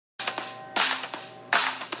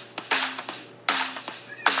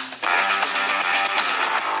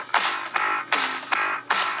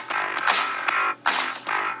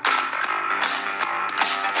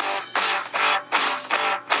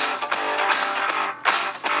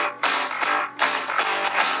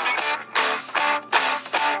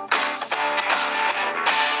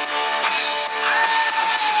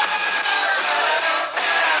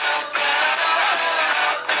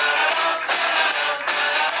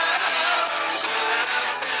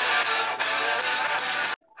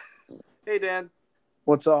Hey, Dan.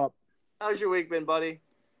 What's up? How's your week been, buddy?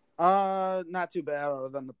 Not too bad other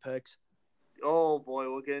than the picks. Oh, boy,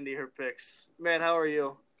 we'll get into your picks. Man, how are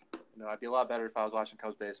you? No, I'd be a lot better if I was watching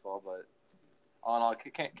Cubs baseball, but all in all,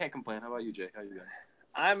 can't complain. How about you, Jake? How you doing?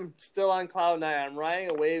 I'm still on cloud nine. I'm riding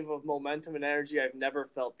a wave of momentum and energy I've never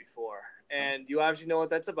felt before. And you obviously know what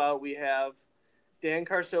that's about. We have Dan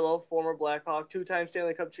Carcillo, former Blackhawk, two-time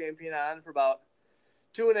Stanley Cup champion, on for about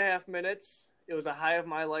 2.5 minutes. It was a high of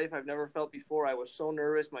my life I've never felt before. I was so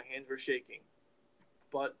nervous, my hands were shaking.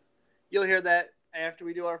 But you'll hear that after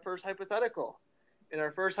we do our first hypothetical. And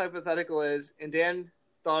our first hypothetical is, and Dan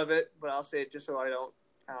thought of it, but I'll say it just so I don't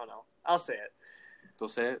know. I'll say it.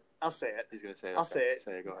 Don't say it? I'll say it. He's going to say it. I'll say it.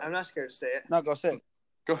 Say it. Go ahead. I'm not scared to say it. No, go say it.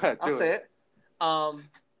 Go ahead. I'll say it.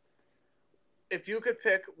 If you could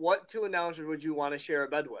pick, what two announcers would you want to share a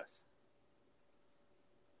bed with?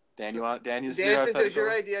 Dan, Dan, since it was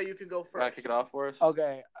your idea, you could go first. Kick it off for us?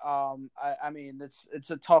 Okay. I mean, it's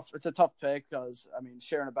a tough pick because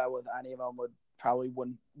sharing a bed with any of them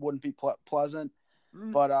wouldn't be pleasant.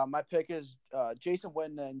 But my pick is Jason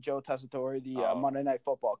Witten and Joe Tessitore, the Monday Night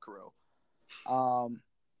Football crew.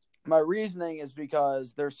 My reasoning is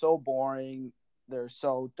because they're so boring, they're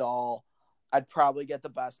so dull. I'd probably get the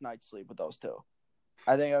best night's sleep with those two.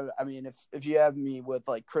 If you have me with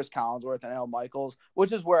like Chris Collinsworth and Al Michaels,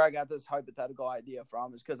 which is where I got this hypothetical idea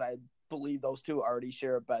from, is because I believe those two already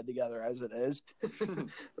share a bed together as it is.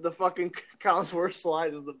 The fucking Collinsworth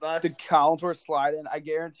slide is the best. The Collinsworth slide in, I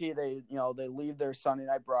guarantee they leave their Sunday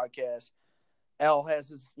night broadcast. Al has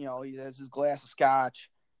his glass of scotch,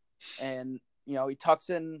 and he tucks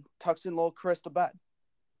in little Chris to bed.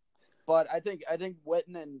 But I think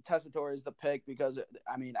Witten and Tessitore is the pick because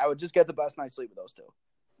I would just get the best night's sleep with those two.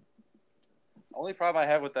 Only problem I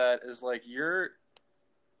have with that is like you're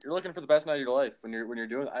looking for the best night of your life when you're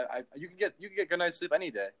doing. You can get good night's sleep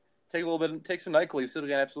any day. Take some NyQuil, sleep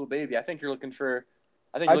like an absolute baby. I think you're looking for.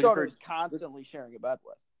 I thought it was constantly sharing a bed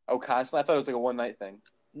with. Oh, constantly! I thought it was like a one night thing.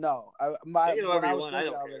 No, one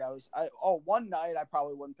night I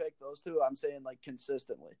probably wouldn't pick those two. I'm saying like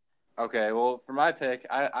consistently. Okay, well, for my pick,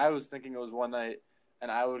 I was thinking it was one night, and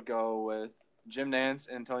I would go with Jim Nantz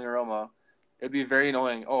and Tony Romo. It would be very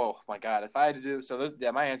annoying. Oh, my God. If I had to do – so,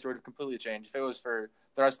 my answer would completely change if it was for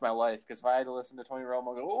the rest of my life. Because if I had to listen to Tony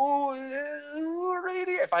Romo go, right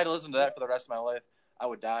here. If I had to listen to that for the rest of my life, I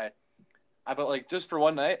would die. But, like, just for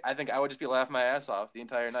one night, I think I would just be laughing my ass off the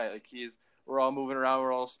entire night. Like, we're all moving around,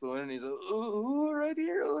 we're all spooning, and he's like, ooh, right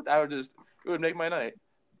here. It would make my night.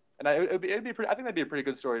 And it'd be pretty. I think that'd be a pretty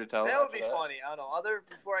good story to tell. That would be funny. I don't know.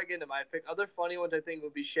 Before I get into my pick, other funny ones I think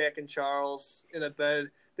would be Shaq and Charles in a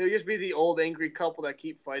bed. They'll just be the old angry couple that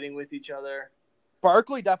keep fighting with each other.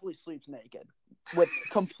 Barkley definitely sleeps naked with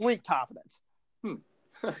complete confidence. Okay.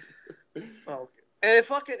 And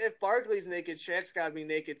if Barkley's naked, Shaq's got to be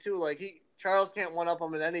naked too. Like Charles can't one up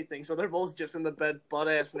him in anything, so they're both just in the bed butt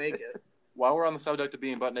ass naked. While we're on the subject of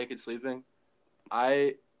being butt naked sleeping,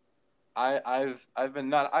 I've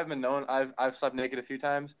slept naked a few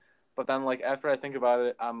times, but then like after I think about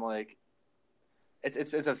it, I'm like,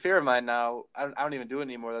 it's a fear of mine now. I don't even do it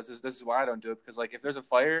anymore. This is why I don't do it, because like if there's a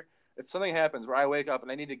fire, if something happens where I wake up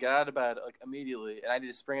and I need to get out of bed like immediately and I need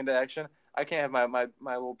to spring into action, I can't have my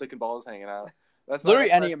little dick and balls hanging out. That's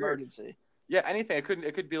literally any emergency. Yeah, anything.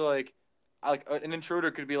 It could be like an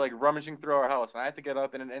intruder could be like rummaging through our house, and I have to get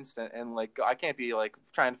up in an instant, and like I can't be like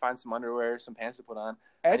trying to find some underwear, some pants to put on.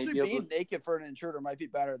 Actually, being naked for an intruder might be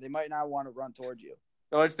better. They might not want to run towards you.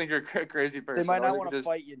 No, I just think you're a crazy person. They might not want to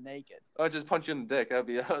fight you naked. Oh, just punch you in the dick. That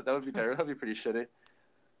would be terrible. That'd be pretty shitty.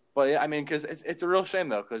 But yeah, I mean, because it's a real shame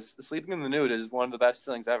though, because sleeping in the nude is one of the best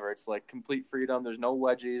feelings ever. It's like complete freedom. There's no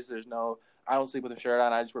wedgies. I don't sleep with a shirt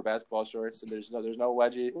on. I just wear basketball shorts, and there's no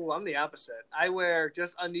wedgie. Ooh, I'm the opposite. I wear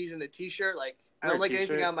just undies and a t-shirt. Like I don't like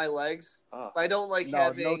anything on my legs. Oh. But I don't like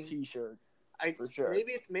having no t-shirt. For sure.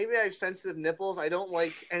 Maybe I have sensitive nipples. I don't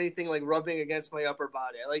like anything like rubbing against my upper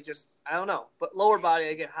body. I don't know. But lower body,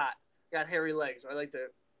 I get hot. Got hairy legs. So I like to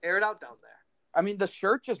air it out down there. I mean, the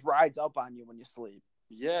shirt just rides up on you when you sleep.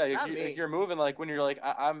 Yeah, you're moving like when you're like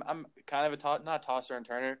I'm kind of not tosser and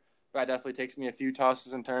turner, but it definitely takes me a few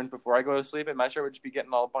tosses and turns before I go to sleep, and my shirt would just be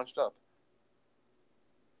getting all bunched up.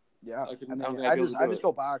 Yeah, I just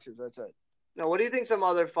go boxers. That's it. Now, what do you think some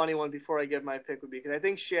other funny one before I give my pick would be? Because I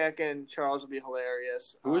think Shaq and Charles would be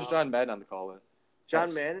hilarious. Who was John Madden on the call with?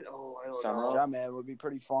 John Madden? Oh, I don't know. John Madden would be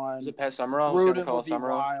pretty fun. Is it Pat Summerall? Gruden would be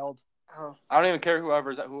wild. Oh. I don't even care I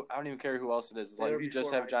don't even care who else it is. Like if you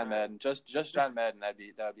just have John Madden, just John Madden, that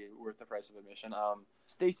would be worth the price of admission.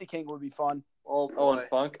 Stacey King would be fun. Oh, and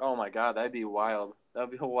Funk. Oh my God, that'd be wild.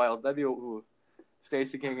 That'd be wild.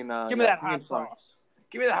 Stacey King and give me that hot sauce.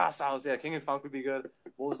 Give me the hot sauce. Yeah, King and Funk would be good.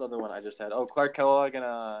 What was the other one I just had? Oh, Clark Kellogg and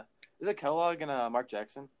is it Kellogg and Mark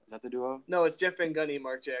Jackson? Is that the duo? No, it's Jeff Van Gundy and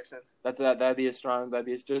Mark Jackson. That'd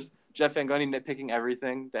be just Jeff Van Gundy nitpicking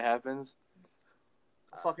everything that happens.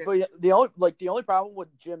 Fucking. But the only problem with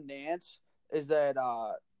Jim Nance is that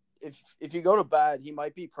if you go to bed, he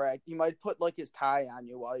might put like his tie on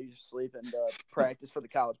you while you're sleeping to practice for the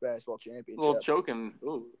college basketball championship. A little choking.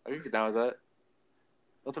 Ooh, I can get down with that.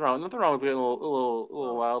 Nothing wrong with getting a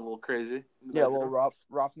little wild, a little crazy. Yeah, a little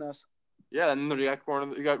roughness. Yeah, and then you got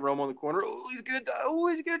Romo in the corner. Oh, he's gonna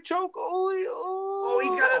choke.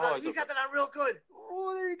 He got that on real good.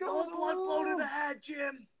 Oh, there he goes. No blood flow to the head,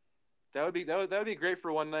 Jim. That would be great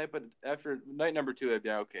for one night, but after night number 2, it'd be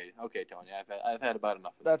okay. Okay, Tony, I've had about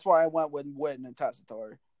enough of that. That's why I went with Witten and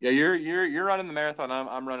Tessitore. Yeah, you're running the marathon.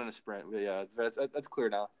 I'm running a sprint. But yeah, that's clear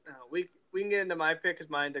now. We can get into my pick because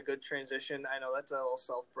mine's a good transition. I know that's a little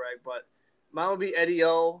self-brag, but mine would be Eddie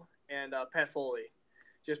O and Pat Foley.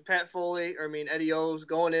 Just Pat Foley, Eddie O's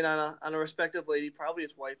going in on a respective lady, probably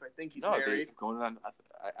his wife. I think he's married. He's going on.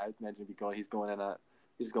 I imagine he's going in on.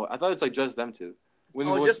 He's going. I thought it's like just them two.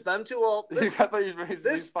 Just them two? Well, this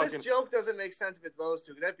fucking... joke doesn't make sense if it's those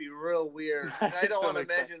two. That'd be real weird. I don't want to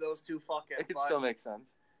imagine those two fucking. It could still make sense.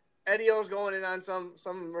 Eddie O's going in on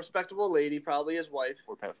some respectable lady, probably his wife.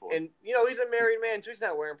 Or Pat Foley. And, he's a married man, so he's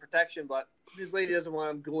not wearing protection, but his lady doesn't want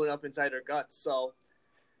him going up inside her guts. So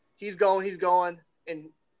he's going. And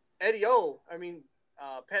Eddie O,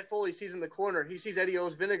 Pat Foley sees in the corner. He sees Eddie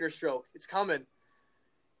O's vinegar stroke. It's coming.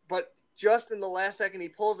 But just in the last second, he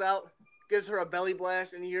pulls out, gives her a belly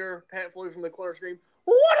blast, and you hear Pat Foley from the corner scream,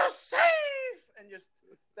 "What a save!" And just,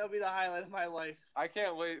 that'll be the highlight of my life. I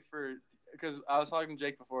can't wait because I was talking to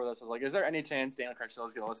Jake before this. I was like, is there any chance Daniel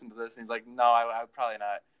Carcillo's going to listen to this? And he's like, no, I probably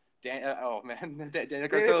not. Daniel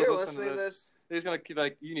Carcillo's listening to this. He's going to keep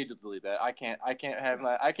like, you need to delete that. I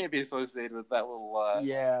can't be associated with that little,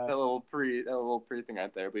 that little pre thing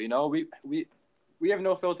right there. But we have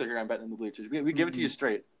no filter here on Betting in the Bleachers. We give it to you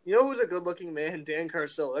straight. You know who's a good-looking man? Dan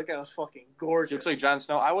Carcillo. That guy was fucking gorgeous. He looks like Jon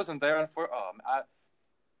Snow. I wasn't there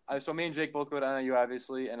so me and Jake both go to NIU,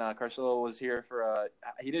 obviously, and Carcillo was here for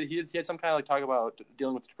he had some kind of like talk about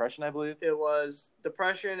dealing with depression, I believe. It was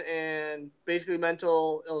depression and basically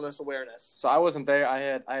mental illness awareness. So I wasn't there. I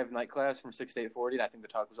have night class from 6 to 8:40, and I think the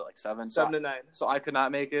talk was at like 7. 7 to 9. So I could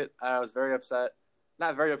not make it. I was very upset.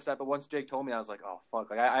 Not very upset, but once Jake told me, I was like, oh fuck!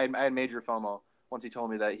 Like I had major FOMO once he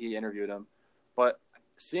told me that he interviewed him. But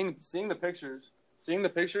seeing the pictures,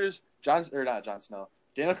 not Jon Snow.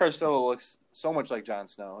 Daniel Carcillo looks so much like Jon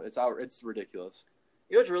Snow. It's ridiculous.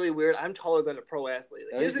 You know what's really weird? I'm taller than a pro athlete.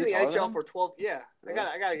 He was in the NHL for 12. Yeah, really?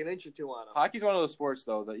 I got like an inch or two on him. Hockey's one of those sports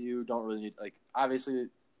though that you don't really need. Like obviously,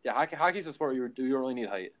 yeah, hockey's a sport you don't really need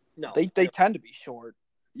height. No, they tend to be short.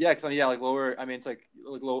 Yeah, because like lower. I mean, it's like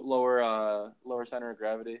lower center of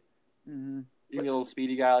gravity. Mm-hmm. You can be a little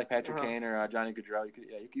speedy guy like Patrick Kane or Johnny Gaudreau.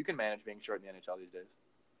 You can manage being short in the NHL these days.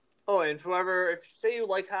 Oh, and if say you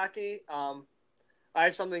like hockey, I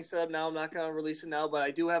have something set up now. I'm not going to release it now, but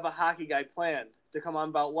I do have a hockey guy planned to come on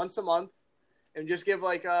about once a month and just give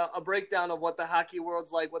like a breakdown of what the hockey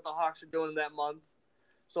world's like, what the Hawks are doing in that month.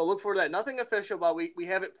 So look forward to that. Nothing official, but we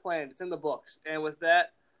have it planned. It's in the books. And with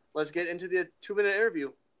that, let's get into the 2-minute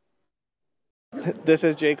interview. This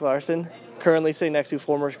is Jake Larson, currently sitting next to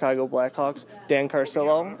former Chicago Blackhawks Dan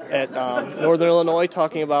Carcillo at Northern Illinois,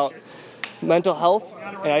 talking about mental health.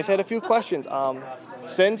 And I just had a few questions.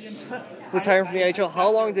 Since retiring from the NHL, how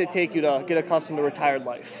long did it take you to get accustomed to retired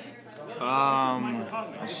life?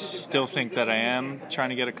 I still think that I am trying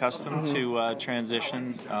to get accustomed to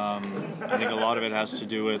transition. I think a lot of it has to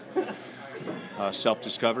do with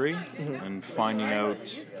self-discovery and finding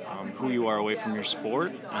out who you are away from your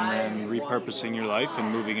sport, and then repurposing your life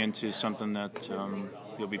and moving into something that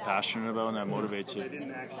you'll be passionate about and that motivates you.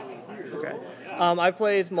 Okay. I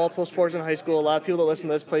played multiple sports in high school. A lot of people that listen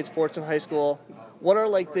to this played sports in high school. What are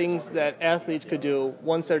like things that athletes could do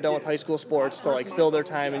once they're done with high school sports to like fill their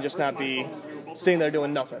time and just not be sitting there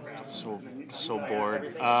doing nothing? So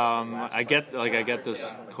bored. I get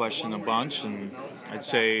this question a bunch, and I'd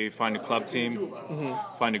say find a club team,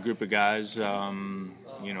 find a group of guys,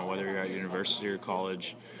 whether you're at university or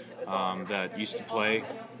college, that used to play.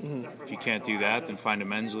 If you can't do that, then find a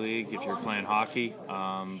men's league if you're playing hockey,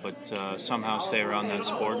 but somehow stay around that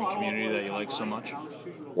sport and community that you like so much.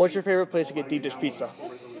 What's your favorite place to get deep dish pizza?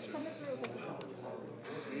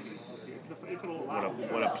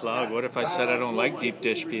 What a plug. What if I said I don't like deep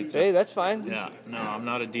dish pizza? Hey, that's fine. Yeah, no, I'm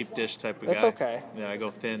not a deep dish type of guy. That's okay. Yeah, I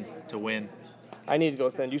go thin to win. I need to go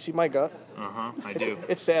thin. Do you see my gut? I do.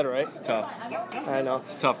 It's sad, right? It's tough. I know.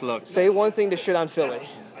 It's tough look. Say one thing to shit on Philly.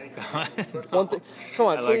 One thing. Come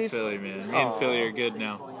on, I please. like Philly, man. Me and Philly are good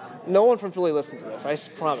now. No one from Philly listens to this. I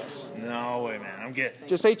promise. No way, man. I'm good.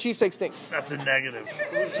 Just say cheesesteak stinks. Nothing negative.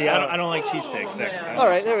 See, I don't like cheesesteaks. All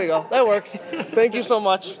right, there we go. That works. Thank you so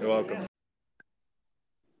much. You're welcome.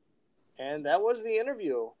 And that was the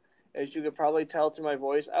interview. As you could probably tell through my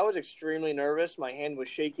voice, I was extremely nervous. My hand was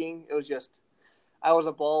shaking. It was just, I was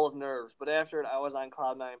a ball of nerves. But after it, I was on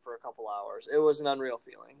cloud nine for a couple hours. It was an unreal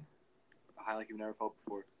feeling. A high like you've never felt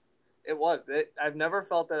before. It was. I've never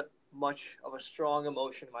felt that much of a strong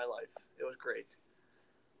emotion in my life. It was great.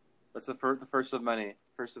 That's the first of many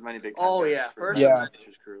big time. Oh, guys yeah. for First of the many.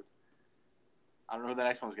 Nature's Crew. I don't know who the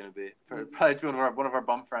next one's going to be. Probably one of our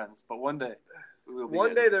bum friends. But one day, we will be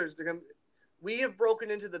One good. day we have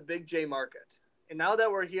broken into the Big J market. And now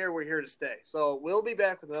that we're here to stay. So we'll be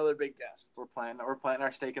back with another big guest. We're planting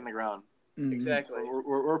our stake in the ground. Mhm. Exactly.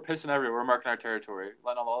 We're pissing everywhere. We're marking our territory,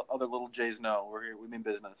 letting all the other little J's know we're here. We mean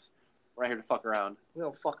business. We're not here to fuck around. We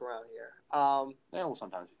don't fuck around here. Yeah, well,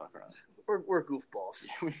 sometimes we fuck around. We're goofballs.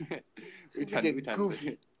 we tend get to goofy.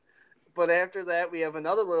 be. But after that, we have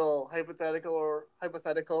another little hypothetical or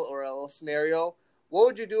a little scenario. What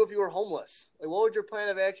would you do if you were homeless? Like, what would your plan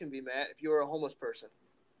of action be, Matt, if you were a homeless person?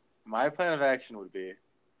 My plan of action would be,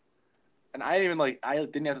 and I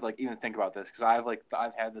didn't have to even think about this because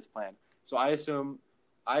I've had this plan. So I assume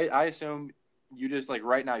you just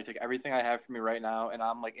right now you take everything I have from me right now, and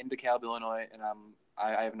I'm in DeKalb, Illinois, and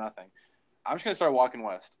I have nothing. I'm just gonna start walking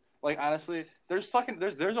west. Honestly, there's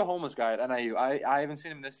a homeless guy at NIU. I haven't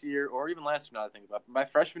seen him this year or even last year. Now that I think about it. My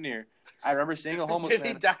freshman year, I remember seeing a homeless Did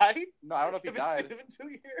man. he die? No, I don't know if he Haven't died. seen him in 2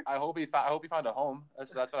 years. I hope he found a home.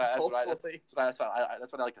 That's what I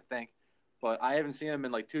like to think. But I haven't seen him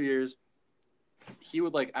in 2 years. He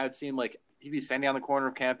would I'd see him he'd be standing on the corner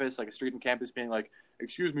of campus, a street in campus, being like,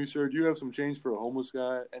 "Excuse me, sir, do you have some change for a homeless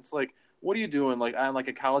guy?" And it's what are you doing? On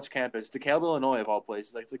a college campus, DeKalb, Illinois, of all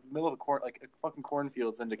places. It's the middle of a fucking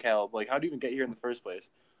cornfields in DeKalb. How do you even get here in the first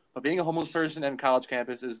place? But being a homeless person on college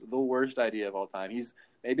campus is the worst idea of all time. He's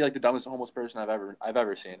maybe the dumbest homeless person I've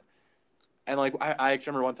ever seen. And I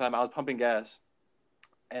remember one time I was pumping gas,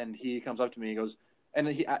 and he comes up to me. He goes, and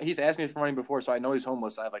he's asked me for money before, so I know he's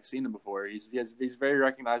homeless. I've seen him before. He's very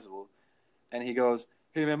recognizable. And he goes,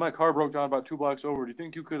 "Hey man, my car broke down about 2 blocks over. Do you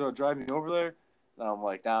think you could drive me over there?" And I'm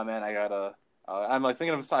like, "Nah, man, I gotta." I'm thinking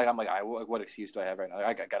of a side. I'm what excuse do I have right now?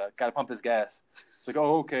 I gotta pump this gas. It's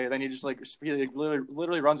 "Oh, okay." Then he just he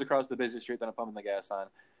literally runs across the busy street that I'm pumping the gas on.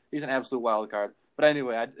 He's an absolute wild card. But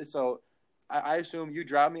anyway, I assume you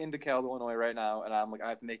drop me into DeKalb, Illinois right now, and I'm I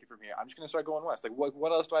have to make it from here. I'm just gonna start going west.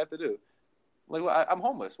 What else do I have to do? I'm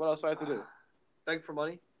homeless. What else do I have to do? Beg for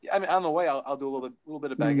money? I mean, on the way, I'll do a little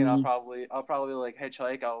bit of begging. Mhm. I'll probably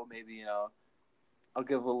hitchhike. I'll maybe I'll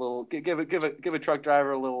give a truck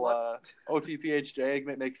driver a little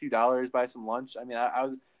OTPHJ, make a few dollars, buy some lunch. I mean, I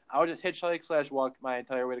would just hitchhike / walk my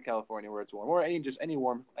entire way to California where it's warm, or any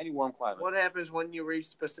warm climate. What happens when you reach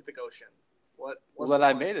the Pacific Ocean? Well, then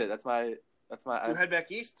I made it. That's my. Do you head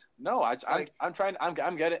back east? No, I'm trying. I'm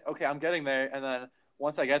getting there, and then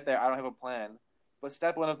once I get there, I don't have a plan. But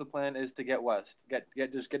step one of the plan is to get west.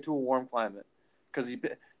 Just get to a warm climate, because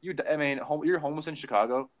you're homeless in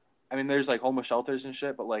Chicago. I mean, there's homeless shelters and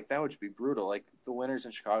shit, but that would be brutal. The winters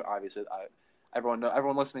in Chicago, obviously,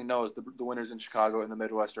 everyone listening knows the winters in Chicago and the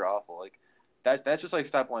Midwest are awful. That's just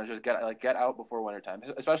step one, is just get out before wintertime.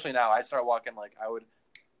 Especially now, I start walking. I would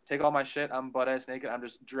take all my shit. I'm butt ass naked. I'm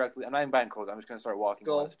not even buying clothes. I'm just gonna start walking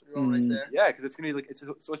west. You're right there. Yeah, because it's gonna be it's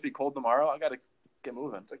supposed to be cold tomorrow. I gotta get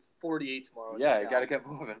moving. It's 48 tomorrow. Yeah, you gotta get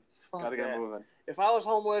moving. Fuck Get that. moving. If I was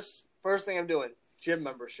homeless, first thing I'm doing, gym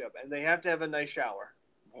membership, and they have to have a nice shower.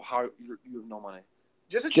 Well, how you have no money?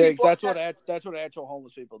 Just a Jake, cheap that's book. what actual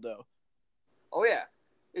homeless people do. Oh yeah,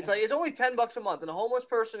 it's only $10 a month, and a homeless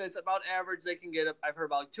person, it's about average. They can get I've heard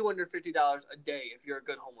about $250 a day if you're a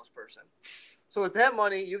good homeless person. So with that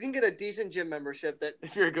money, you can get a decent gym membership. That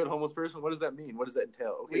If you're a good homeless person, what does that mean? What does that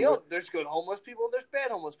entail? Okay, there's good homeless people, and there's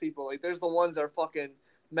bad homeless people. There's the ones that are fucking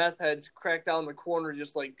meth heads, cracked down the corner,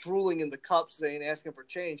 just drooling in the cups, saying asking for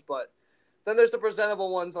change, but. Then there's the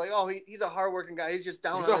presentable ones he's a hardworking guy. He's just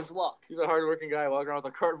down on his luck. He's a hardworking guy walking around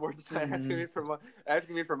with a cardboard sign asking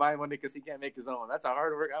me for my money because he can't make his own. That's a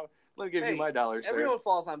hard work. Let me give you my dollars, sir. Everyone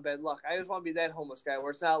falls on bad luck. I just want to be that homeless guy where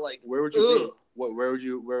it's not Where would you be?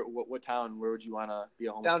 What town? Where would you want to be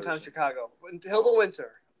a homeless downtown person? Chicago until the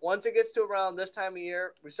winter. Once it gets to around this time of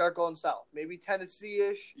year, we start going south. Maybe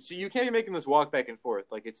Tennessee-ish. So you can't be making this walk back and forth.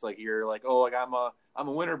 You're I'm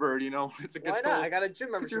a winter bird, It's Why not? I got a gym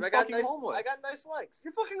membership. you're I got fucking homeless. nice legs.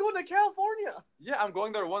 You're fucking going to California. Yeah, I'm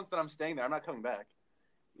going there once, then I'm staying there. I'm not coming back.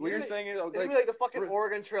 What you're saying is it's gonna be like the fucking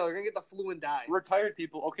Oregon Trail. You're gonna get the flu and die. Retired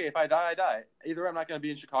people. Okay, if I die, I die. Either I'm not gonna be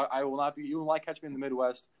in Chicago. I will not be. You will not catch me in the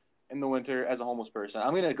Midwest in the winter as a homeless person.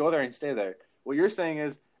 I'm gonna go there and stay there. What you're saying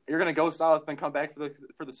is you're gonna go south and come back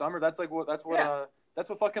for the summer. That's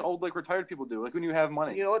what fucking old like retired people do. Like when you have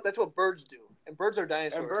money. You know what? That's what birds do. And birds are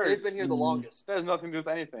dinosaurs. They've been here the longest. That has nothing to do with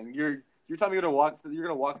anything. You're telling me you're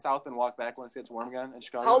gonna walk south and walk back once it gets warm again in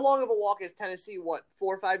Chicago. How long of a walk is Tennessee? What,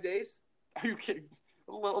 4 or 5 days? Are you kidding?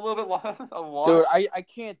 A little bit long. A walk. Dude, I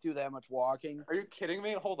can't do that much walking. Are you kidding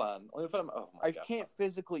me? Hold on. Let me put him. Oh my God. I can't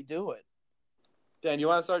physically do it. Dan, you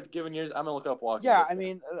want to start giving yours? I'm gonna look up walking. Yeah, I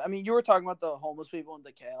mean, you were talking about the homeless people in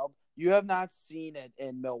DeKalb. You have not seen it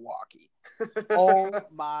in Milwaukee. Oh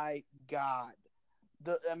my God!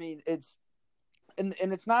 It's and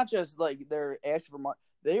it's not just like they're asking for money.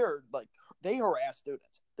 They harass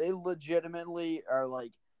students. They legitimately are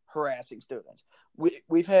like harassing students.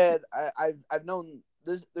 We've had I've known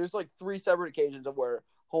there's like 3 separate occasions of where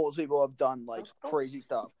homeless people have done like crazy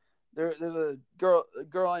stuff. There's a girl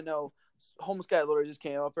I know. Homeless guy literally just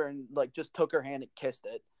came up her and like just took her hand and kissed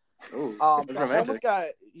it. Ooh, the homeless guy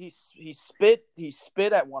he spit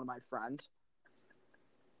at one of my friends.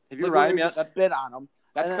 Have you ridden me? Spit on him.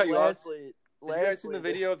 That's and cut you off. Have you guys seen the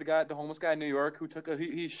video of the homeless guy in New York who took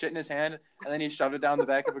he shit in his hand and then he shoved it down the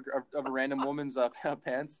back of a random woman's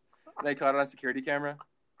pants and they caught it on security camera?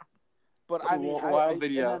 But I mean, wild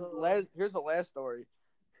video. And then here's the last story.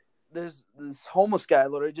 There's this homeless guy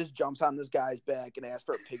literally just jumps on this guy's back and asks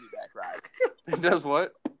for a piggyback ride. He does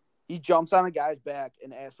what? He jumps on a guy's back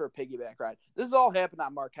and asks for a piggyback ride. This has all happened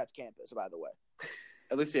on Marquette's campus, by the way.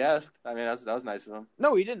 At least he asked. I mean, that was nice of him.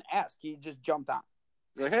 No, he didn't ask. He just jumped on.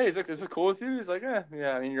 He's like, hey, is this cool with you? He's like, yeah.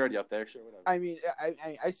 I mean, you're already up there. Sure, whatever. I mean,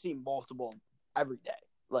 I see multiple every day.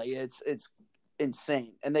 Like, it's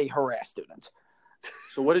insane. And they harass students.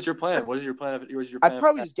 So what is your plan? I'd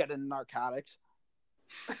probably just get into narcotics.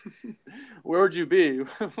 Where would you be?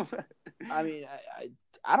 I mean,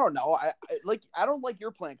 I don't know. I don't like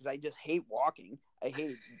your plan because I just hate walking. I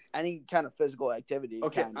hate any kind of physical activity.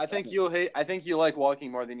 Okay, I think you like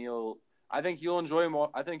walking more than you'll. I think you'll enjoy more.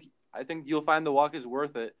 I think you'll find the walk is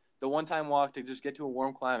worth it. The one-time walk to just get to a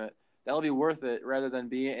warm climate, that'll be worth it rather than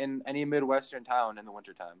be in any Midwestern town in the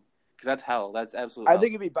wintertime. Because that's hell. That's absolutely. I think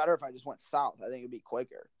it'd be better if I just went south. I think it'd be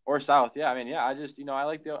quicker. Or south, yeah. I mean, yeah. I just, I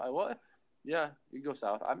like the what. Yeah, you go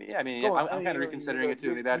south. I'm kind of reconsidering it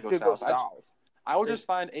too. Maybe I'd go south. I would just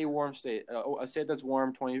find a warm state, a state that's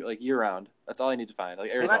warm year round. That's all I need to find. Like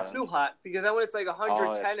Arizona. Not too hot because then when it's like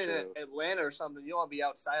 110 in Atlanta or something, you don't want to be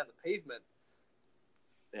outside on the pavement.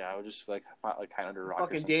 Yeah, I would just like kind of under rock.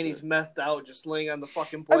 Fucking Danny's methed out, just laying on the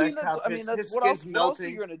fucking blacktop. That's what else are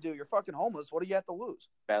you gonna do? You're fucking homeless. What do you have to lose?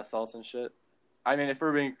 Bath salts and shit. I mean, if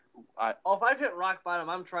we're being, if I've hit rock bottom,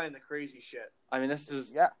 I'm trying the crazy shit. I mean, this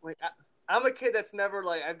is Like I'm a kid that's never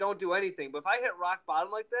like I don't do anything, but if I hit rock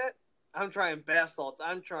bottom like that, I'm trying bath salts.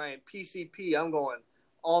 I'm trying PCP. I'm going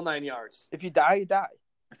all 9 yards. If you die, you die.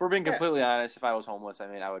 If we're being completely honest, if I was homeless, I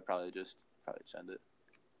mean, I would probably send it.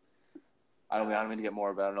 I don't mean to get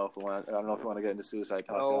more, but I don't know if we want to get into suicide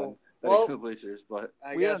talk on the bleachers, but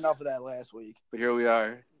we had enough of that last week. But here we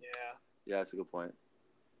are. Yeah, that's a good point.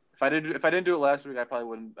 If I didn't do it last week, I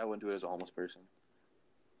wouldn't do it as a homeless person.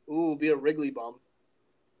 Ooh, be a Wrigley bum.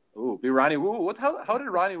 Ooh, be Ronnie Woo. How did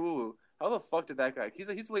Ronnie Woo? How the fuck did that guy? He's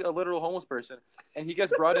like a literal homeless person, and he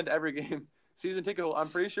gets brought into every game. Season ticket holder. I'm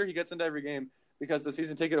pretty sure he gets into every game because the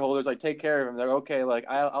season ticket holders like take care of him. They're okay. Like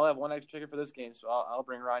I'll have one extra ticket for this game, so I'll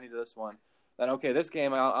bring Ronnie to this one. Then okay, this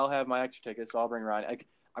game I'll have my extra ticket, so I'll bring Ronnie.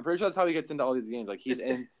 I'm pretty sure that's how he gets into all these games. Like he's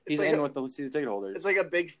in with the season ticket holders. It's like a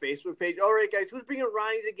big Facebook page. All right, guys, who's bringing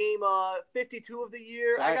Ronnie to game 52 of the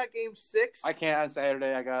year? So I got game 6. I can't on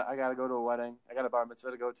Saturday. I got to go to a wedding. I got a bar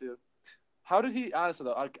mitzvah to go to. How did he? Honestly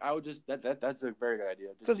though, I would just that's a very good idea.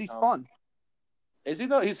 Because he's fun. Is he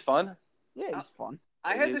though? He's fun. Yeah, he's fun.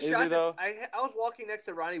 I had the shot. I was walking next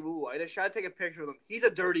to Ronnie Woo. I had a shot to take a picture with him. He's a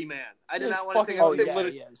dirty man. I did not want to take a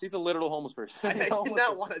picture. He's a literal homeless person. I did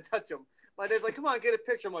not want to touch him. My dad's like, "Come on, get a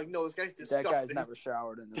picture." I'm like, "No, this guy's disgusting." That guy's never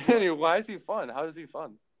showered in his Danny, why is he fun? How is he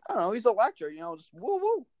fun? I don't know. He's a lecturer. Just woo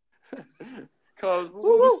woo. Cause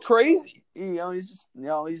he's crazy. He's just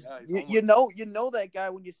he's you know that guy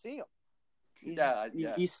when you see him.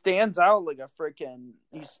 He stands out like a freaking.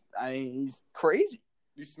 He's crazy.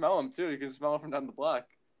 You smell him too. You can smell him from down the block.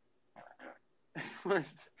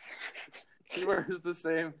 He wears the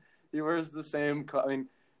same. I mean,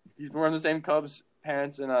 he's wearing the same Cubs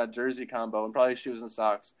pants and jersey combo, and probably shoes and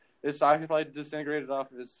socks. His socks are probably disintegrated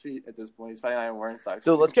off of his feet at this point. He's probably not even wearing socks.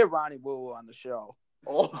 Dude, let's get Ronnie Woo on the show.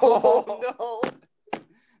 Oh no!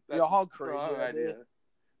 That's how crazy that idea.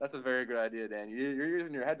 That's a very good idea, Dan. You're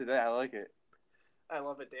using your head today. I like it. I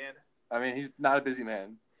love it, Dan. I mean, he's not a busy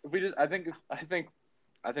man. I think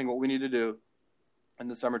what we need to do in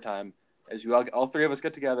the summertime is all three of us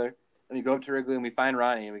get together and we go up to Wrigley and we find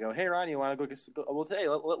Ronnie and we go, hey Ronnie, you want to go? Well, hey,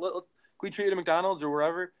 can we treat you to McDonald's or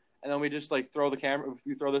wherever? And then we just like throw the camera,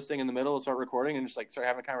 we throw this thing in the middle and start recording and just like start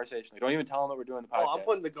having a conversation. Like, don't even tell him that we're doing the podcast. Oh, I'm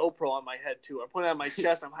putting the GoPro on my head too. I'm putting it on my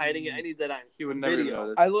chest. I'm hiding it. I need that on He would never video. know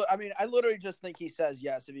this. I literally just think he says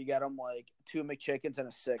yes if you get him like 2 McChickens and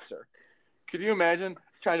a sixer. Could you imagine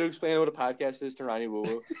trying to explain what a podcast is to Ronnie Woo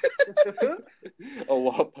Woo?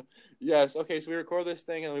 Oh, whoop. Yes. Okay, so we record this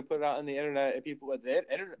thing and we put it out on the internet. And people,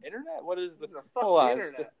 internet? What is the? Hold on.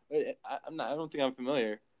 Internet? I don't think I'm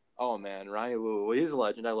familiar. Oh man, Ronnie Woo Woo. He's a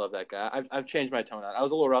legend. I love that guy. I've changed my tone on. I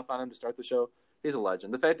was a little rough on him to start the show. He's a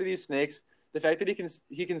legend. The fact that he snakes, the fact that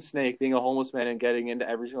he can snake being a homeless man and getting into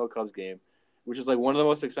every single Cubs game, which is like one of the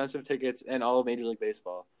most expensive tickets in all of Major League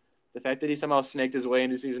Baseball. The fact that he somehow snaked his way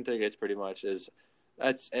into season tickets, pretty much, you'd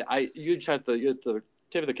shut the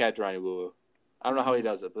tip of the cap to Ronnie Woo Woo. I don't know how he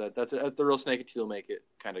does it, but that's the real snake it till make it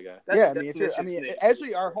kind of guy. Yeah,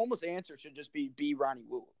 actually, our homeless answer should just be Ronnie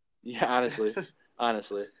Woo. Yeah, honestly.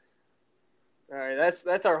 All right,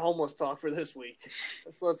 that's our homeless talk for this week.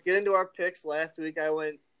 So let's get into our picks. Last week I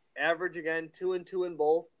went average again, 2-2 in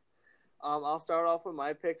both. I'll start off with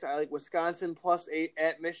my picks. I like Wisconsin +8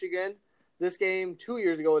 at Michigan. This game 2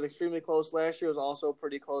 years ago was extremely close. Last year was also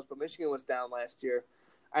pretty close, but Michigan was down last year.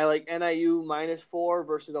 I like NIU -4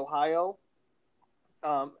 versus Ohio.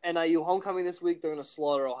 NIU homecoming this week, they're going to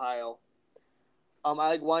slaughter Ohio. I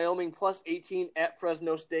like Wyoming +18 at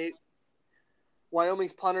Fresno State.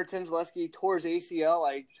 Wyoming's punter, Tim Zaleski, tore his ACL.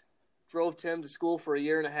 I drove Tim to school for a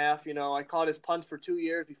year and a half. I caught his punts for 2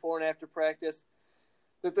 years before and after practice.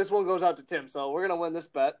 This one goes out to Tim, so we're going to win this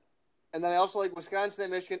bet. And then I also like Wisconsin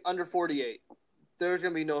and Michigan under 48. There's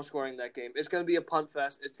going to be no scoring in that game. It's going to be a punt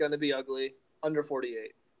fest. It's going to be ugly. Under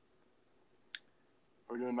 48.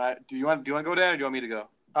 We're doing Matt. Do you want to go, Dan, or do you want me to go?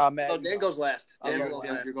 Matt. No, Dan goes last.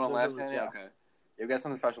 You're going last, Danny? Yeah. Okay. You've got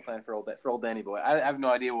something special planned for old Danny boy. I have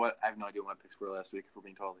no idea what my picks were last week. If we're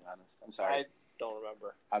being totally honest, I'm sorry. I don't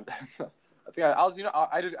remember. I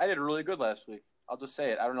did really good last week. I'll just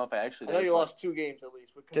say it. I don't know if I actually did. I know you lost 2 games at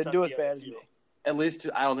least. Didn't do as bad as me. At least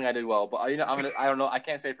 2. I don't think I did well, but I don't know. I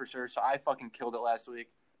can't say for sure. So I fucking killed it last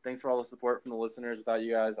week. Thanks for all the support from the listeners. Without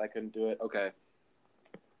you guys, I couldn't do it. Okay.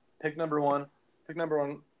 Pick number one.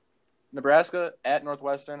 Nebraska at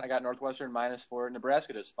Northwestern. I got Northwestern -4.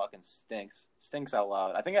 Nebraska just fucking stinks. Stinks out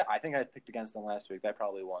loud. I think I picked against them last week. That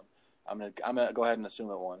probably won. I'm gonna go ahead and assume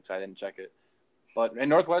it won because I didn't check it. But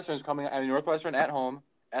Northwestern's coming. Northwestern at home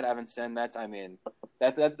at Evanston. That's 11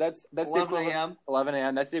 the equivalent. a.m. 11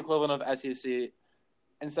 a.m. That's the equivalent of SEC.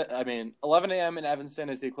 11 a.m. in Evanston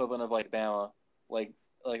is the equivalent of like Bama, like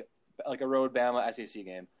a road Bama SEC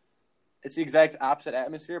game. It's the exact opposite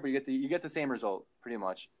atmosphere, but you get the same result pretty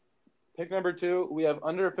much. Pick number 2, we have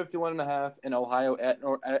under 51.5 in Ohio at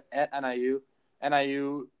NIU.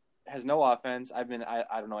 NIU has no offense. I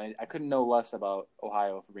don't know. I couldn't know less about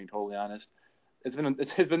Ohio, for being totally honest. It's been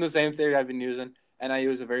the same theory I've been using.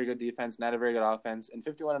 NIU is a very good defense, not a very good offense, and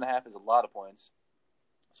 51.5 is a lot of points.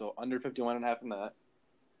 So under 51.5 in that.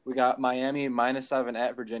 We got Miami -7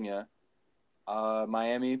 at Virginia.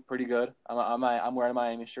 Miami, pretty good. I'm wearing a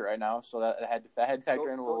Miami shirt right now, so that had to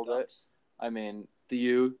factor in a little bit. I mean, the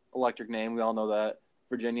U, electric name, we all know that.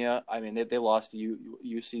 Virginia, I mean, they lost to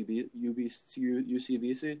UCBC,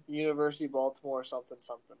 University of Baltimore, something.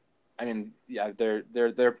 I mean, yeah,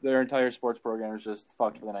 their entire sports program is just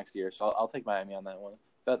fucked for the next year. So I'll take Miami on that one.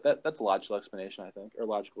 That's a logical explanation, I think, or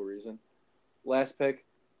logical reason. Last pick,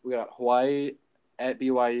 we got Hawaii at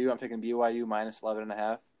BYU. I'm taking BYU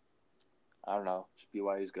 -11.5. I don't know.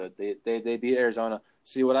 BYU's good. They beat Arizona.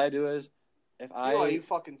 See, what I do is BYU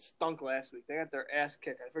fucking stunk last week. They got their ass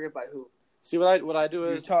kicked. I forget by who. See, what I do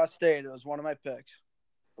is Utah State. It was one of my picks.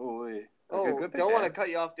 Good pick, don't want to cut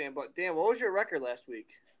you off, Dan. But Dan, what was your record last week?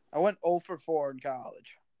 I went 0 for 4 in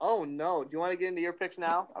college. Oh no! Do you want to get into your picks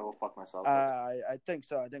now? I will fuck myself. I think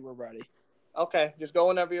so. I think we're ready. Okay, just go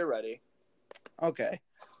whenever you're ready. Okay.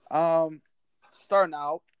 Starting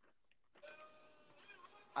out,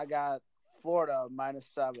 I got Florida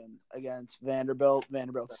 -7 against Vanderbilt.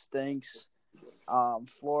 Vanderbilt stinks.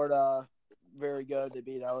 Florida, very good. They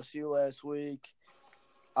beat LSU last week.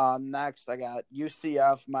 Next, I got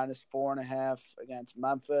UCF -4.5 against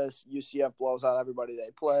Memphis. UCF blows out everybody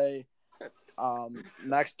they play.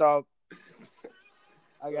 Next up,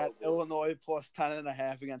 I got Illinois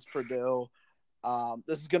 +10.5 against Purdue.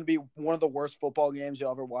 This is going to be one of the worst football games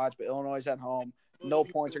you'll ever watch, but Illinois is at home. No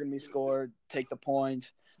points are going to be scored. Take the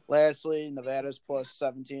points. Lastly, Nevada's plus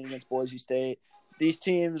 17 against Boise State. These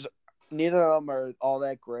teams, neither of them are all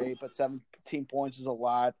that great, but 17 points is a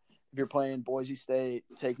lot. If you're playing Boise State,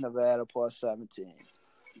 take Nevada plus 17.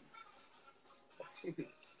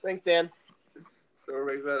 Thanks, Dan. So we're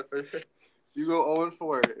making that official. If you go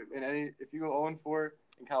 0-4 if you go 0-4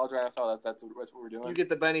 in college or NFL, that's what we're doing. You get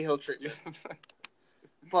the Benny Hill treatment.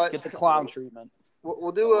 But Get the clown treatment.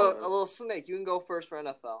 We'll do a little snake. You can go first for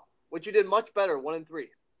NFL, which you did much better, 1-3.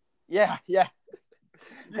 Yeah. Hey,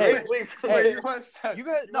 Hey, you want to You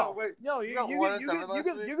could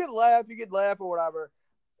you could laugh or whatever.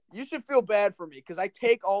 You should feel bad for me because I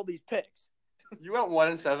take all these picks. You went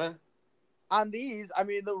 1-7 On these, I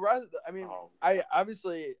mean the rest. I mean, Oh.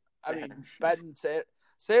 betting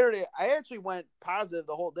Saturday. I actually went positive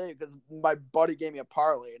the whole day because my buddy gave me a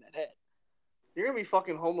parlay and it hit. You're gonna be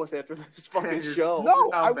fucking homeless after this fucking You're- show. No,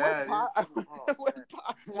 Not I bad. went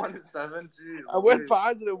positive. 1-7. Jeez. I went Louise.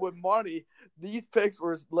 positive with money. These picks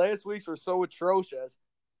last week's were so atrocious.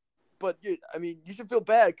 But you should feel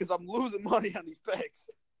bad because I'm losing money on these picks.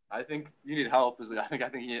 I think you need help. I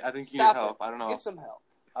think you need Stop help. it. I don't know. Get some help.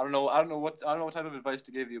 I don't know what type of advice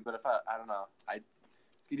to give you, but if I don't know.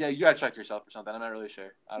 You gotta check yourself or something. I'm not really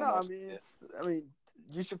sure. I don't know.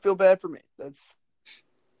 You should feel bad for me. That's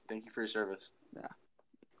Thank you for your service.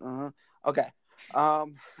 okay.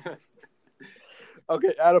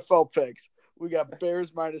 Okay, NFL picks. We got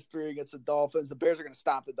Bears -3 against the Dolphins. The Bears are going to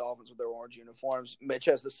stop the Dolphins with their orange uniforms. Mitch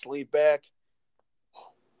has the sleeve back.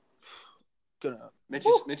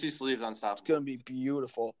 Mitchie's sleeves It's unstoppable. going to be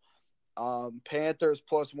beautiful. Panthers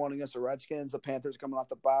 +1 against the Redskins. The Panthers coming off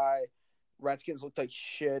the bye. Redskins look like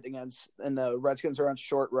shit and the Redskins are on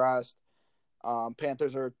short rest.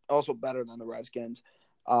 Panthers are also better than the Redskins.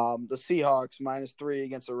 The Seahawks -3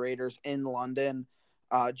 against the Raiders in London.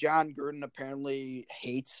 John Gruden apparently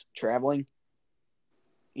hates traveling.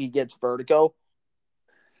 He gets vertigo.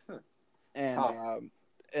 And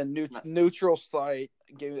neutral site.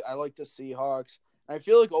 I like the Seahawks. I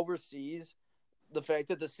feel like overseas, the fact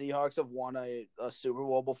that the Seahawks have won a Super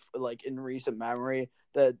Bowl in recent memory,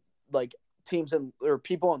 that like teams or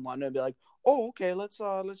people in London be like, oh, okay, let's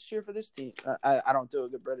cheer for this team. I don't do a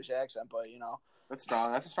good British accent, but That's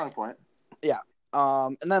strong. That's a strong point. Yeah.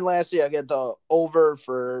 And then lastly, I get the over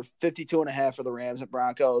for 52.5 for the Rams and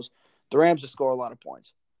Broncos. The Rams just score a lot of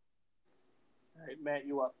points. All right, Matt,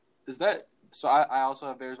 you up? Is that so? I also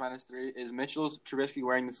have Bears -3. Is Mitchell Trubisky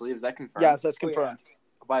wearing the sleeves? Is that confirmed? Yes, that's confirmed.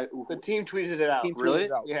 By The team tweeted it out. Team tweeted Really?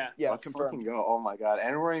 it out. Yeah. Yeah, Let's confirmed. fucking go! Oh my god!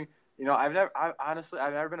 And we're wearing. I've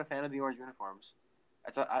never been a fan of the orange uniforms.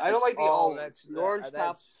 I don't like the orange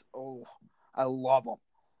tops. Oh, I love them.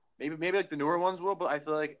 Maybe like the newer ones will, but I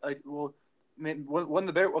feel like when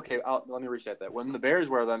the Bears let me reset that. When the Bears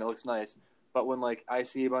wear them, it looks nice. But when I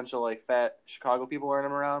see a bunch of fat Chicago people wearing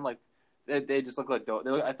them around, they just look like dope.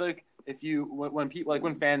 I feel like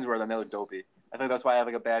when fans wear them, they look dopey. I think that's why I have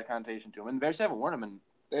a bad connotation to them. And the Bears haven't worn them in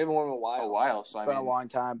They haven't worn them a while. So It's been a long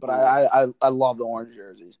time, but I love the orange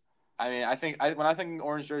jerseys. I mean, when I think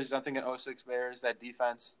orange jerseys, I'm thinking 06 Bears, that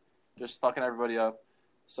defense just fucking everybody up.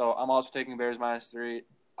 So I'm also taking Bears -3.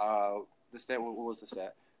 The stat, what was the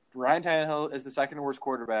stat? Ryan Tannehill is the second worst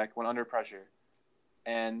quarterback when under pressure.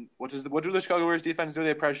 And what do the Chicago Bears defense do?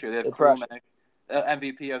 They pressure. They have Khalil Mack,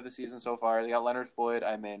 MVP of the season so far. They got Leonard Floyd.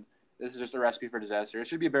 I mean, this is just a recipe for disaster. It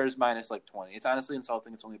should be Bears -20. It's honestly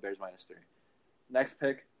insulting. It's only Bears -3. Next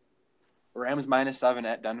pick, Rams -7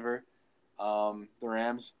 at Denver. The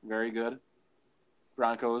Rams, very good.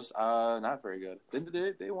 Broncos, not very good.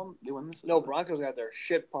 They won this? No, Broncos got their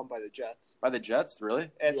shit pumped by the Jets. By the Jets,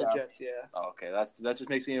 really? At the Jets, yeah. Oh, okay, that just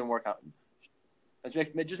makes me even more confident.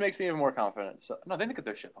 It just makes me even more confident. So no, they didn't get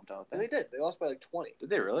their shit pumped out. And they did. They lost by 20. Did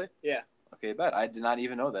they really? Yeah. Okay, bet. I did not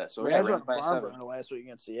even know that. So Rams Rams won -7. last week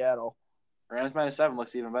against Seattle. Rams -7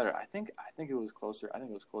 looks even better. I think it was closer. I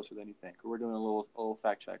think it was closer than you think. We're doing a little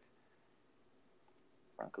fact check.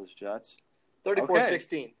 Broncos Jets.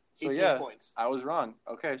 34-16. So 18 points. I was wrong.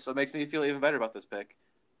 Okay, so it makes me feel even better about this pick.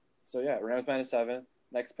 So yeah, Rams -7.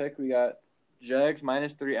 Next pick we got Jags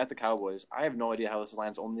 -3 at the Cowboys. I have no idea how this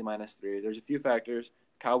lands only -3. There's a few factors.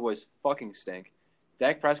 Cowboys fucking stink.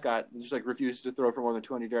 Dak Prescott just refuses to throw for more than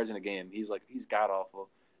 200 yards in a game. He's god awful.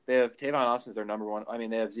 They have Tavon Austin as their number one. I mean,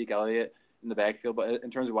 they have Zeke Elliott in the backfield, but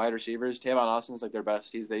in terms of wide receivers, Tavon Austin's their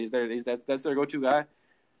best. That's their go-to guy.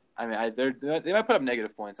 I mean, they might put up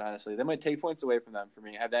negative points. Honestly, they might take points away from them for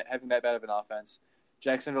me having that bad of an offense.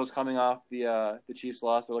 Jacksonville's coming off the Chiefs'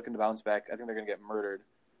 loss. They're looking to bounce back. I think they're going to get murdered.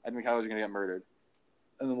 I think the Cowboys are going to get murdered.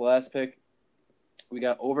 And then the last pick, we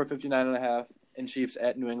got over 59.5 in Chiefs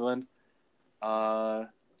at New England. Pats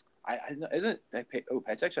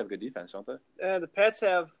actually have a good defense, don't they? The Pats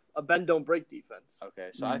have a bend don't break defense. Okay,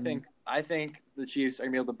 so I think the Chiefs are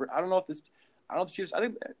gonna be able to. I don't know if the Chiefs. I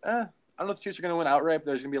don't know if the Chiefs are gonna win outright, but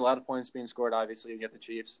there's gonna be a lot of points being scored. Obviously, you get the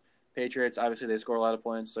Chiefs. Patriots, obviously, they score a lot of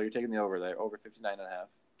points, so you're taking the over there, over 59.5.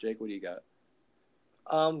 Jake, what do you got?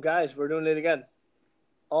 Guys, we're doing it again.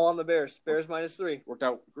 All on the Bears. Bears -3. Worked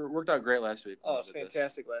out great last week. Oh, it's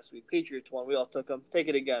fantastic last week. Patriots won. We all took them. Take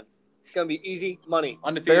it again. It's gonna be easy money.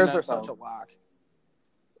 Undefeated. Bears are such a lock.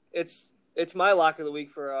 It's my lock of the week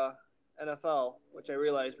for NFL, which I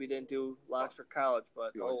realized we didn't do locks for college,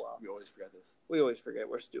 but We always forget this. We always forget.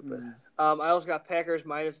 We're stupid. I also got Packers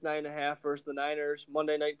 -9.5 versus the Niners.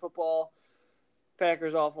 Monday Night Football.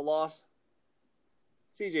 Packers off a loss.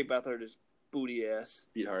 CJ Beathard is booty ass.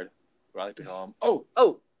 Beat hard. What I like to call him.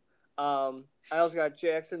 I also got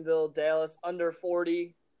Jacksonville, Dallas under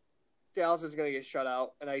 40. Dallas is going to get shut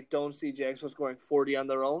out, and I don't see Jacksonville scoring 40 on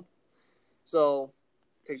their own. So,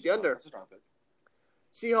 take the under. That's a strong pick.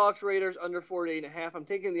 Seahawks, Raiders under 48.5. I'm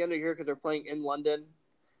taking the under here because they're playing in London.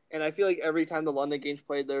 And I feel like every time the London game's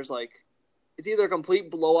played, there's it's either a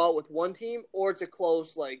complete blowout with one team or it's a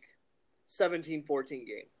close 17-14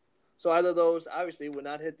 game. So either of those obviously would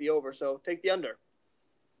not hit the over. So take the under.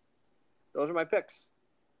 Those are my picks.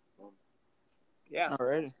 Yeah. All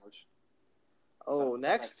right. Oh,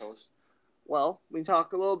 next. Well, we can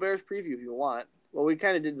talk a little Bears preview if you want. Well, we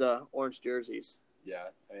kind of did the orange jerseys. Yeah,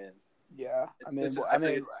 I mean. Yeah,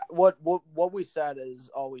 what we said is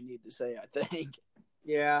all we need to say. I think.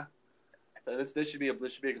 Yeah. This should be a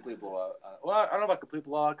complete blowout. Well, I don't know about complete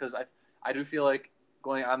blowout because I do feel like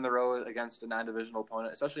going on the road against a non-divisional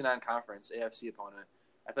opponent, especially non-conference AFC opponent,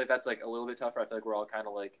 I feel like that's a little bit tougher. I feel like we're all kind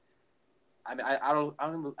of I mean, I don't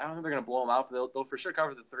think they're gonna blow them out, but they'll for sure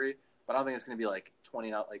cover the 3. But I don't think it's gonna be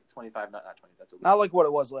 20 out, 25, not 20. That's not like what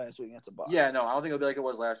it was last week against the Bucs. Yeah, no, I don't think it'll be like it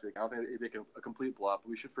was last week. I don't think it'll be a complete blowout, but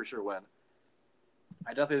we should for sure win.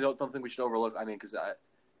 I definitely don't think we should overlook. I mean, because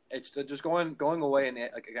it's just going away and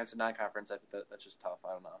against a non-conference. I think that's just tough.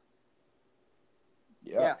 I don't know.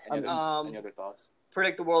 Yeah. Any other thoughts?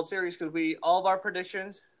 Predict the World Series because all of our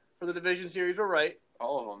predictions for the division series were right.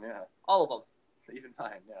 All of them, yeah. All of them. Even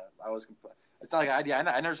mine, yeah. It's not like I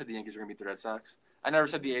never said the Yankees were going to beat the Red Sox. I never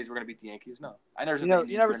said the A's were going to beat the Yankees. No, I never said.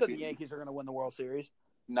 You never said the Yankees are going to win the World Series.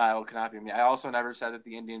 No, it cannot be me. I also never said that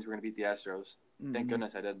the Indians were going to beat the Astros. Mm-hmm. Thank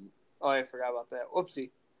goodness I didn't. Oh, I forgot about that.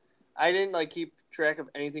 Whoopsie. I didn't keep track of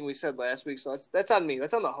anything we said last week, so that's on me.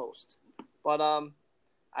 That's on the host. But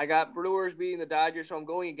I got Brewers beating the Dodgers, so I'm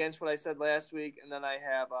going against what I said last week, and then I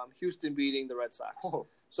have Houston beating the Red Sox. Oh.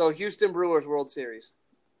 So Houston Brewers World Series.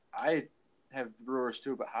 I have the Brewers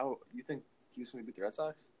too, but how you think Houston would beat the Red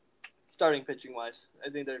Sox? Starting pitching wise, I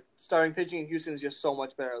think their starting pitching in Houston is just so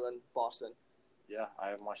much better than Boston. Yeah, I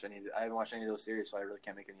haven't watched any of those series, so I really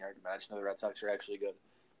can't make any argument. I just know the Red Sox are actually good.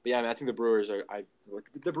 But yeah, I mean, I think the Brewers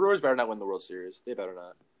the Brewers better not win the World Series. They better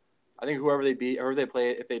not. I think whoever they play,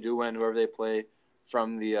 if they do win, whoever they play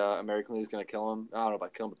from the American League is going to kill them. I don't know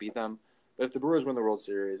about kill them, but beat them. But if the Brewers win the World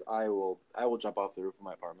Series, I will jump off the roof of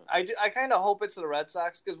my apartment. I kind of hope it's the Red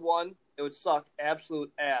Sox because, one, it would suck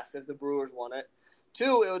absolute ass if the Brewers won it.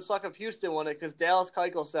 2, it would suck if Houston won it because Dallas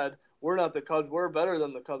Keuchel said, we're not the Cubs, we're better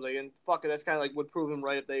than the Cubs. And fuck it, that's kind of would prove him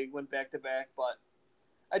right if they went back-to-back. But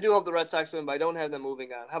I do hope the Red Sox win, but I don't have them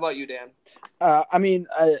moving on. How about you, Dan? I mean,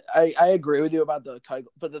 I agree with you about the Keuchel,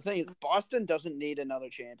 but the thing is, Boston doesn't need another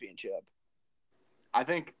championship. I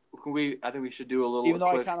think we should do a little. Even though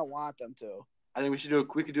I kind of want them to. I think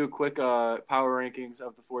we could do a quick power rankings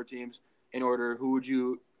of the 4 teams in order. Who would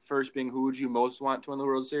you most want to win the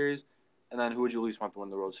World Series, and then who would you least want to win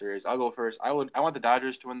the World Series? I'll go first. I want the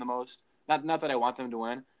Dodgers to win the most. Not that I want them to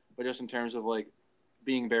win, but just in terms of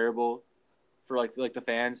being bearable for the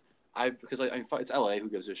fans. Because it's LA. Who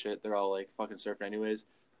gives a shit? They're all fucking surfing anyways.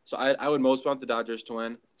 So I would most want the Dodgers to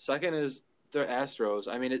win. Second is the Astros.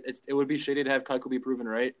 I mean, it would be shitty to have Keuchel be proven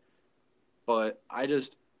right, but I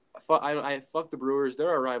fuck the Brewers. They're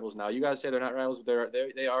our rivals now. You guys say they're not rivals, but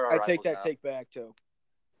they are our rivals. I take that now. take back too.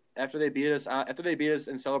 After they beat us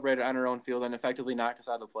and celebrated on our own field and effectively knocked us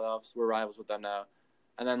out of the playoffs, we're rivals with them now.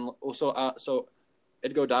 And then also, so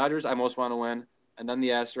it'd go Dodgers. I most want to win, and then the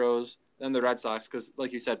Astros, then the Red Sox, because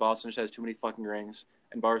like you said, Boston just has too many fucking rings,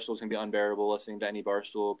 and Barstool's gonna be unbearable listening to any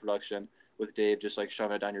Barstool production with Dave just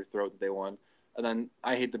shoving it down your throat that they won. And then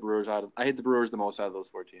I hate the Brewers the most out of those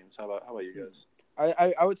 4 teams. How about you guys?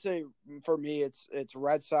 I would say for me it's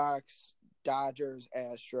Red Sox, Dodgers,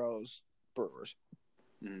 Astros, Brewers.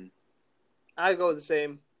 Mm-hmm. I'll go the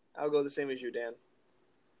same as you, Dan.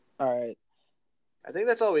 All right. I think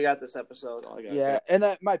that's all we got this episode. Yeah, and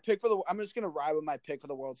my pick I'm just gonna ride with my pick for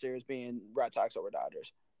the World Series being Red Sox over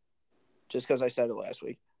Dodgers, just because I said it last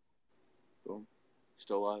week. Boom.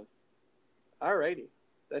 Still alive. Alrighty.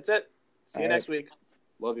 That's it. See you next week.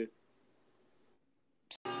 Love you.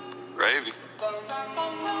 Gravy.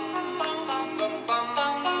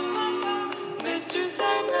 Mr.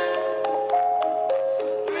 Sandman,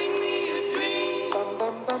 bring me a dream.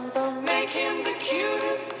 Make him the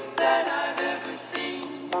cutest that I've ever seen.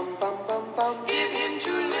 Give him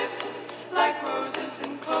 2 lips like roses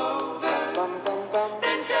and clover.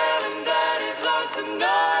 Then tell him that his lonesome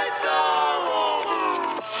nights are over.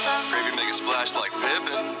 Gravy make a splash like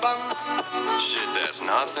Pippin. Shit, that's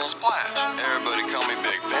nothing. Splash. Everybody call me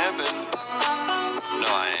Big Pimpin'. No,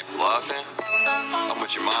 I ain't bluffing. I'm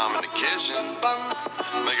with your mom in the kitchen,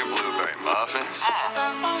 making blueberry muffins.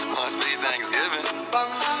 Must be Thanksgiving,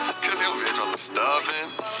 cause your bitch all the stuffing.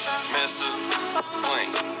 Mr.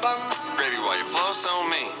 Clean. Gravy, why you flow so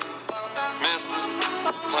mean? Mr.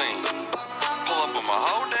 Clean. Pull up with my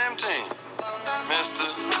whole damn team. Mr.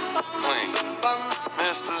 Clean.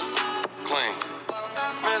 Mr. Clean.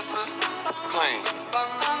 Mr. Clean.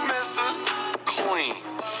 Mr. Clean.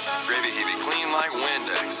 Gravy, he be clean like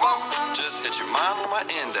Windex. Just hit your mom with my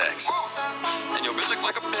index. And your bitch look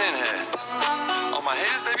like a pinhead. All my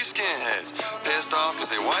haters, they be skinheads. Pissed off cause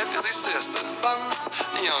they wife is their sister.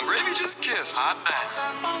 Young Gravy just kissed. Hot damn.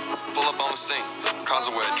 Pull up on the scene. Cause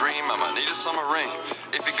a wet dream, I might need a summer rain.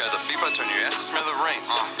 If you got the beef, I turn your ass to smithereens.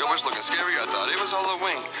 Your bitch looking scary, I thought it was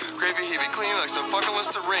Halloween. Gravy, he be clean like some fucking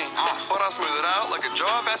Listerine. But I smooth it out like a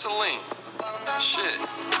jar of Vaseline. Shit.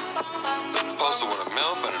 Posted with a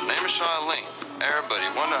MILF and her name is Charlene. Everybody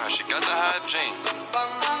wonder how she got the hygiene.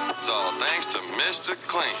 It's all thanks to Mr.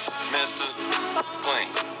 Clean. Mr. Clean.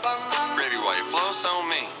 Gravy, why you flow so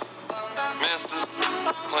mean? Mr.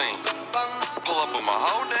 Clean. Pull up with my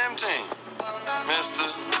whole damn team. Mr.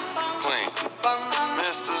 Clean.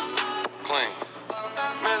 Mr. Clean.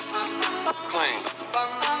 Mr. Clean.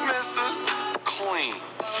 Mr. Clean.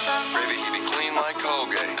 Gravy, he be clean like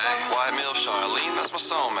Colgate. White Milf Charlene, that's my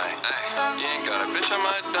soulmate. You ain't got a bitch, I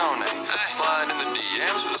might donate. Slide in the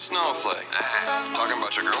DMs with a snowflake. Talking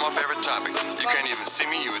about your girl, my favorite topic. You can't even see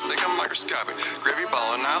me, you would think I'm microscopic. Gravy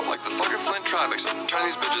balling out like the fucking Flint Tropics. Turn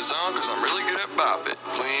these bitches on, cause I'm really good at bop it.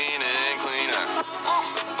 Clean in, clean out.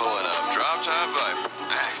 Pulling up, drop top Viper.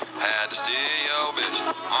 Had to steal your bitch.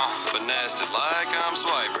 Finessed it like I'm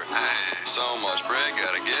Swiper. So much bread,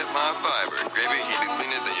 gotta get my fiber. Gravy, he be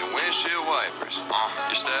cleaner than your windshield wipers.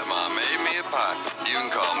 Your stepmom made me a pie. You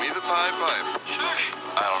can call me the Pied Piper.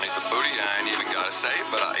 I don't eat the booty, I ain't even gotta say it,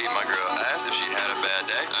 but I eat my girl ass if she had a bad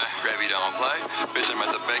day. Gravy don't play. Bitch, I'm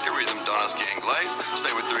at the bakery, them donuts getting glazed.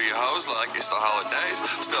 Stay with 3 hoes like it's the holidays.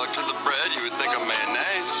 Stuck to the bread, you would think I'm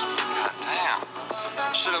mayonnaise. God damn.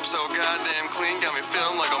 Shit, I'm so goddamn clean, got me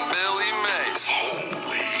feeling like I'm Billy Mays.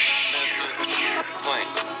 Mr. Clean.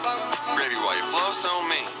 Gravy, why you flow so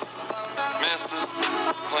mean? Mr.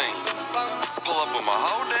 Clean. Pull up with my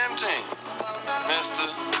whole damn team. Mr.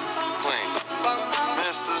 Clean.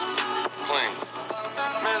 Mr. Clean.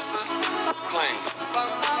 Mr. Clean.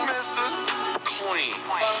 Mr. Clean.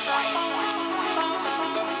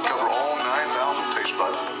 Cover all 9,000 taste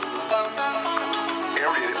buds.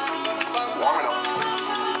 Aerate it. Warm it up.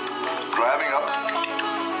 Driving up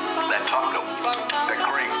that top note, that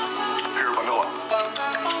cream, pure vanilla,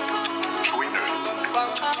 sweeteners.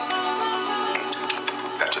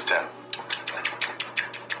 That's a 10.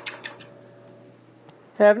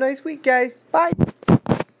 Have a nice week, guys. Bye.